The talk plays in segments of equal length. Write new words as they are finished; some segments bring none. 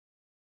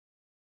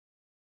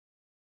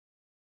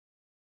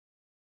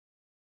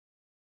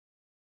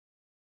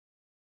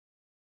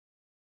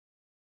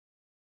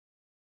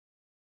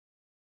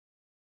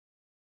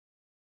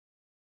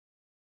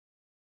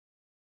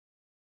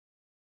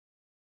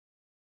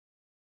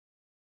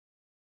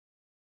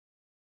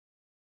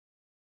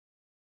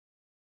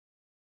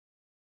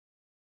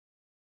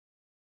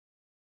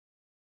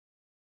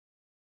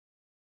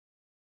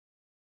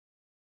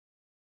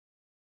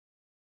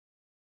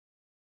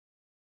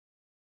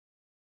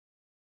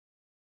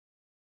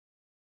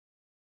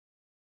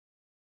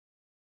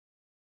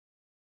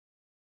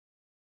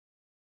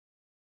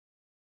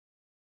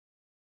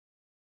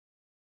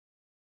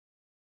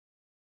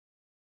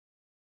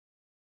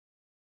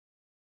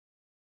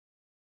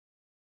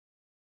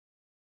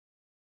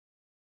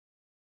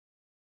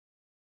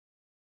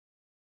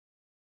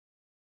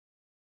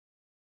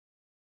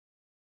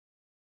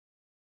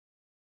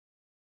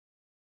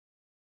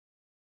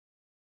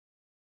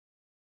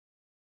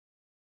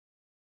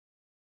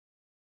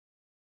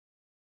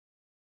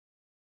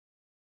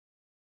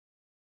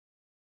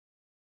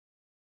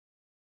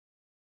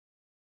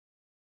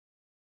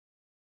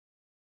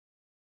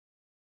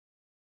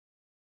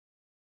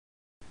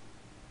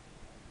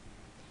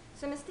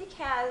So Mystique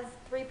has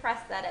 3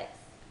 prosthetics,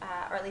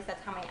 or at least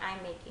that's how many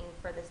I'm making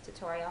for this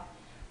tutorial.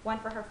 1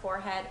 for her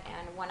forehead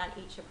and 1 on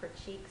each of her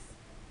cheeks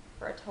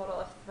for a total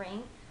of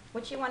 3.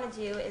 What you want to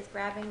do is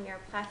grabbing your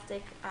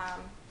plastic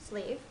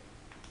sleeve,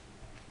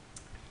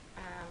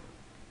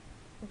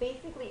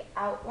 basically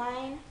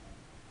outline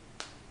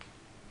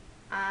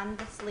on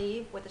the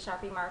sleeve with a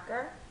Sharpie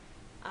marker.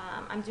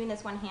 I'm doing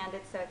this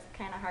one-handed, so it's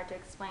kind of hard to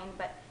explain,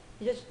 but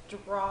you just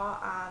draw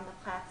on the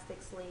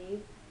plastic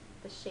sleeve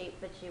the shape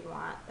that you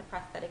want the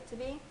prosthetic to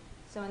be.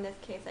 So in this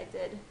case I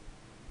did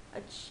a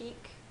cheek,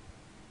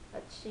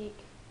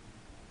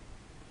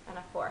 and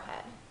a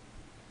forehead.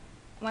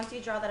 Once you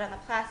draw that on the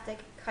plastic,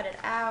 cut it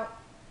out.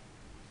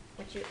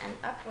 What you end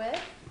up with,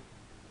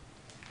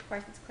 of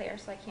course it's clear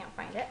so I can't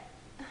find it.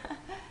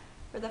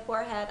 For the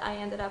forehead I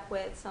ended up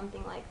with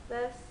something like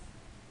this.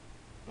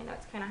 I know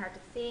it's kind of hard to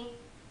see.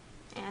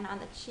 And on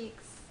the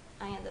cheeks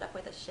I ended up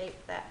with a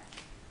shape that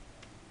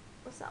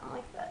was something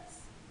like this.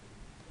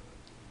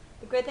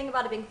 The great thing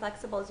about it being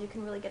flexible is you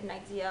can really get an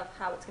idea of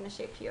how it's going to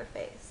shape to your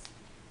face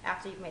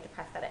after you've made the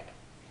prosthetic.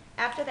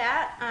 After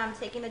that,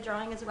 taking the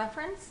drawing as a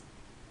reference,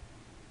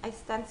 I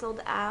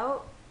stenciled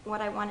out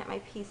what I wanted my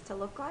piece to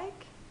look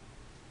like.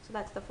 So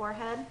that's the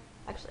forehead.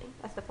 Actually,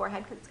 that's the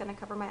forehead because it's going to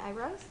cover my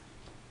eyebrows.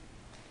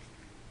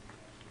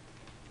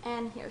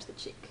 And here's the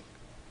cheek.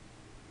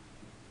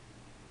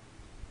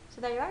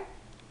 So there you are.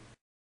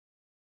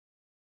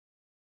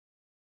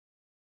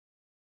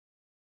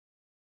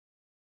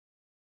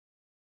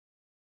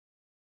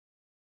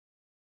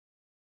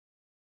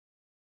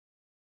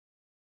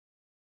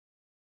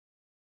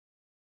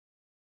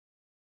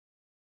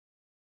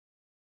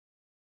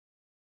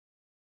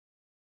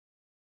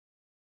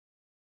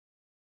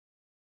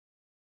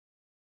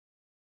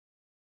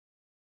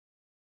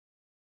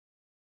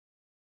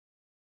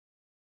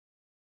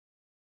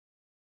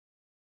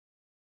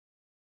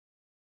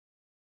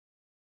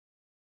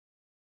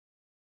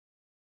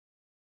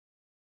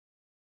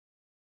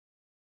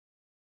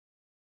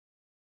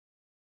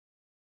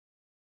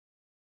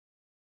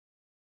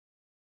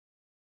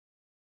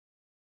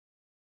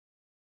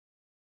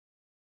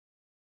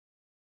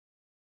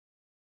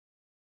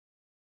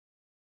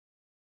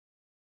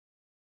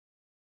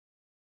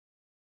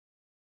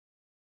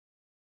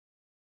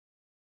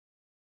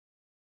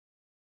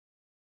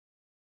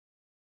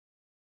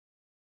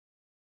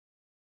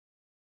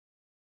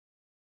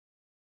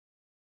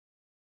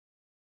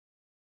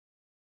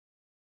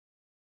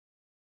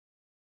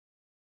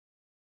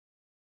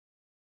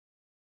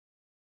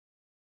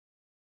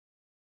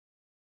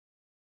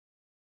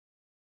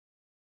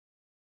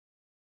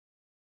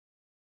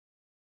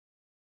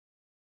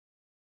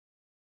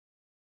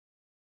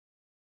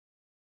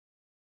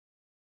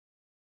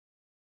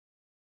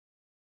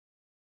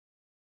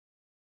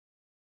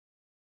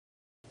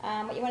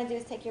 What you want to do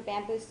is take your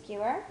bamboo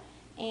skewer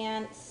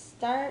and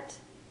start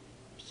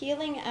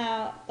peeling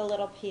out the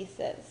little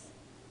pieces.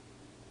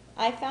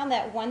 I found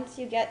that once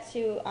you get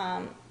to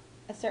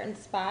a certain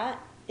spot,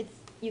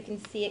 you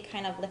can see it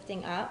kind of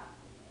lifting up,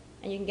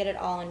 and you can get it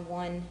all in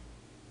one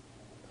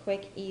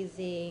quick,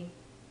 easy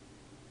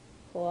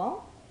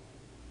pull.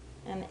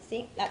 And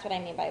see, that's what I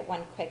mean by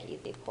one quick,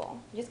 easy pull.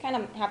 You just kind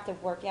of have to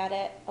work at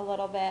it a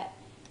little bit.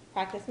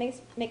 Practice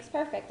makes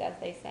perfect, as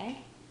they say.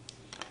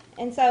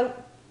 And so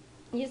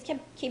you just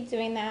keep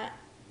doing that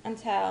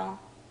until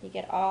you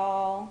get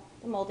all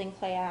the molding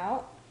clay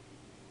out.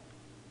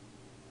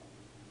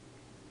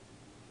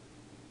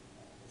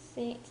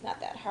 See, it's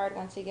not that hard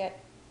once you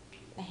get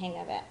the hang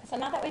of it. So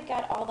now that we've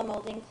got all the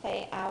molding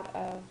clay out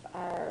of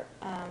our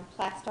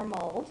plaster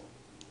mold,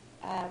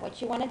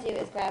 what you want to do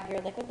is grab your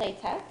liquid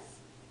latex.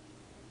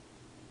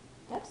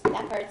 Oops,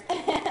 that hurts.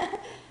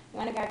 You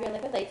want to grab your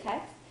liquid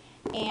latex,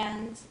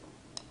 and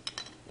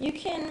you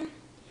can,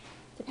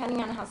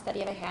 depending on how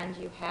steady of a hand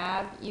you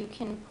have, you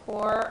can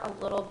pour a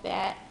little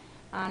bit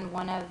on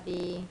one of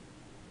the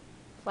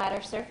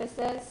flatter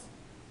surfaces,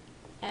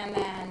 and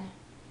then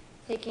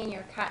taking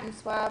your cotton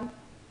swab,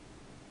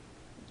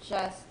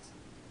 just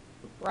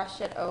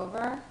brush it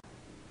over.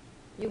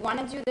 You want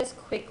to do this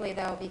quickly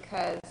though,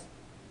 because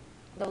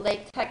the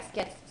latex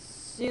gets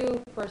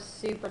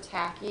super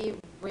tacky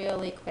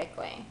really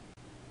quickly,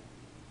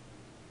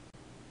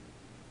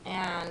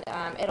 and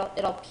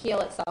it'll peel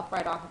itself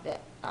right off of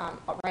it,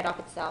 right off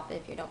itself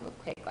if you don't move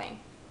quickly.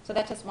 So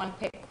that's just one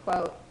quick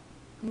coat.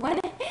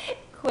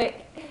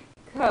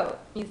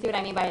 You see what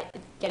I mean by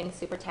it's getting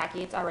super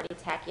tacky? It's already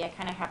tacky. I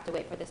kind of have to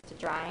wait for this to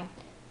dry,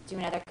 do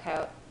another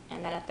coat,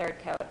 and then a third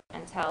coat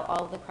until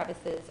all the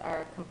crevices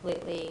are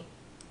completely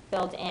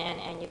filled in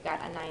and you've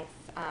got a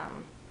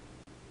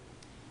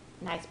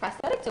nice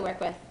prosthetic to work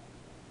with.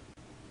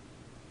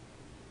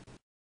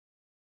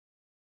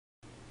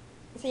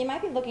 So you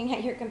might be looking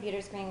at your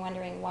computer screen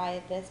wondering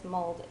why this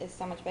mold is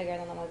so much bigger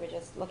than the one we were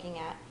just looking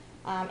at.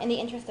 In the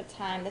interest of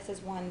time, this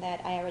is one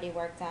that I already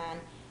worked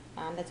on,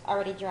 that's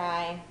already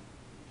dry.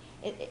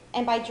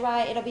 And by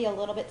dry, it'll be a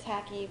little bit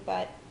tacky,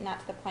 but not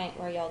to the point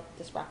where you'll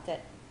disrupt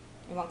it.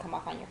 It won't come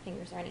off on your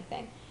fingers or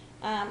anything.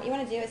 What you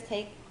want to do is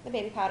take the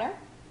baby powder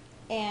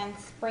and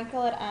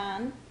sprinkle it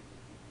on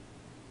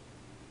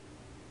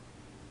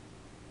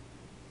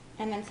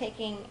And then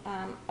taking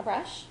a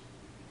brush,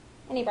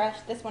 any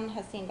brush, this one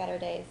has seen better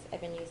days, I've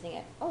been using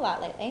it a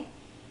lot lately,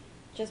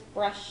 just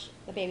brush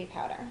the baby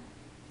powder.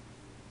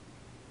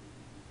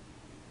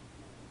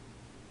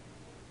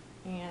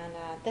 And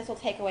this will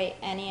take away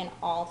any and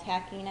all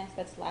tackiness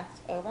that's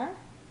left over.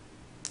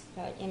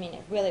 So, I mean,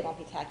 it really won't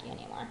be tacky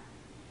anymore.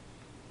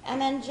 And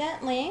then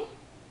gently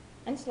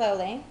and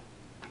slowly,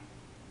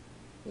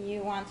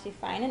 you want to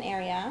find an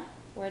area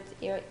where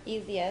it's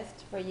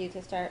easiest for you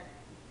to start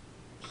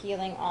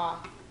peeling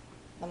off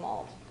the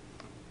mold.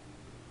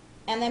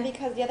 And then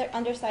because the other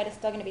underside is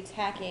still going to be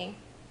tacky,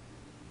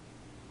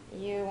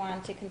 you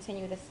want to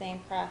continue the same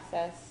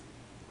process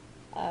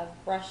of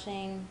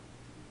brushing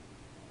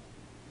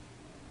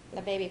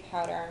the baby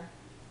powder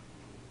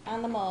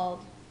on the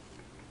mold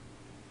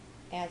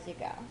as you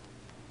go.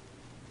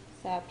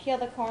 So peel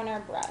the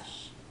corner,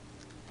 brush.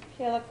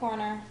 Peel the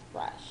corner,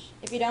 brush.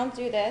 If you don't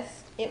do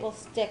this, it will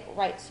stick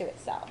right to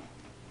itself.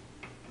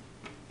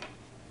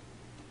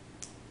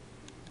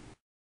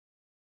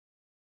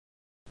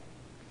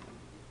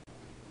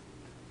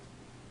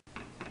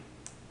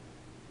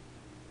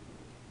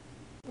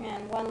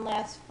 And one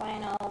last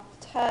final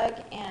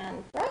tug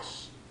and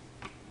brush.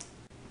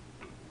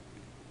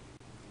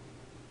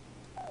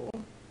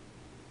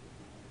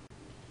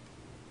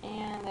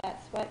 And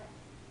that's what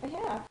we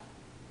have.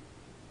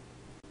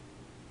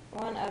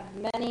 One of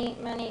many,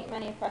 many,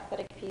 many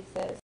prosthetic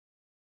pieces